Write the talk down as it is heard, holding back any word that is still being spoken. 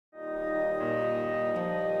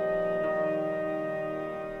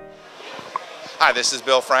Hi, this is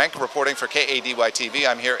Bill Frank reporting for KADY-TV.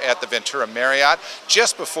 I'm here at the Ventura Marriott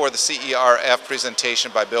just before the CERF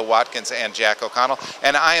presentation by Bill Watkins and Jack O'Connell,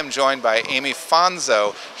 and I am joined by Amy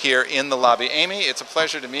Fonzo here in the lobby. Amy, it's a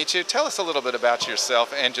pleasure to meet you. Tell us a little bit about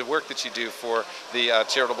yourself and the work that you do for the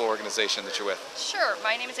charitable organization that you're with. Sure.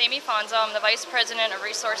 My name is Amy Fonzo. I'm the Vice President of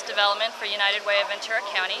Resource Development for United Way of Ventura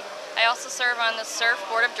County. I also serve on the SURF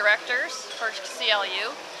Board of Directors for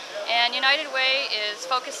CLU. And United Way is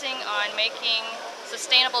focusing on making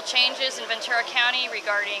sustainable changes in Ventura County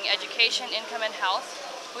regarding education, income, and health.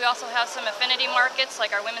 We also have some affinity markets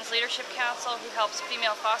like our Women's Leadership Council, who helps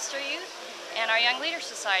female foster youth, and our Young Leaders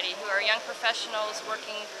Society, who are young professionals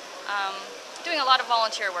working, doing a lot of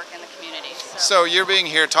volunteer work in the community. So you're being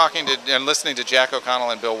here talking to and listening to Jack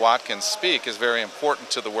O'Connell and Bill Watkins speak is very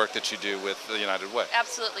important to the work that you do with the United Way.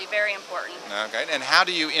 Absolutely, very important. Okay, and how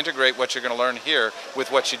do you integrate what you're going to learn here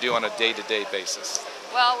with what you do on a day-to-day basis?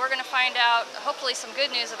 Well, we're going to find out hopefully some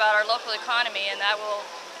good news about our local economy, and that will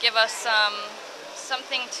give us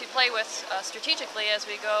something to play with strategically as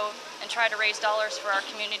we go and try to raise dollars for our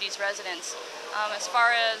community's residents. As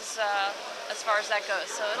far as that goes,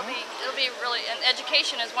 so it'll be really, and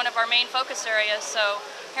education is one of our main focus areas. So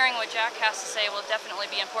hearing what Jack has to say will definitely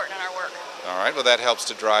be important in our work. All right, well that helps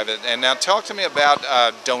to drive it. And now talk to me about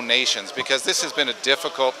donations, because this has been a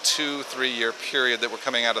difficult 2-3 year period that we're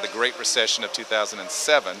coming out of the Great Recession of 2007.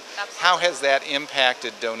 Absolutely. How has that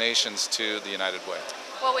impacted donations to the United Way?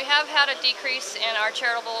 Well, we have had a decrease in our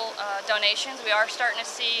charitable donations. We are starting to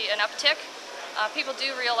see an uptick. People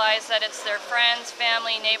do realize that it's their friends,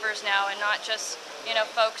 family, neighbors now, and not just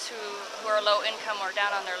folks who are low income or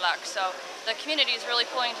down on their luck. So the community is really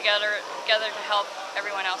pulling together to help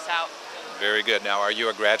everyone else out. Very good. Now, are you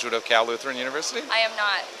a graduate of Cal Lutheran University? I am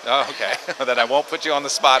not. Oh, okay. Well, then I won't put you on the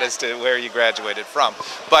spot as to where you graduated from.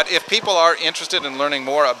 But if people are interested in learning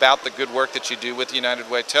more about the good work that you do with United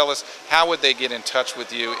Way, tell us, how would they get in touch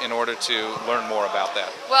with you in order to learn more about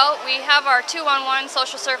that? Well, we have our 211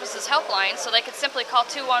 social services helpline, so they could simply call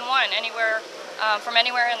 211 anywhere from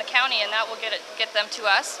anywhere in the county, and that will get them to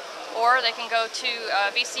us. Or they can go to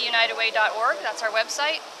vcunitedway.org. That's our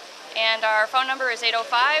website. And our phone number is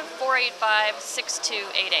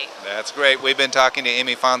 805-485-6288. That's great. We've been talking to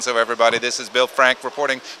Amy Fonzo, everybody. This is Bill Frank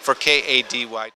reporting for KADY.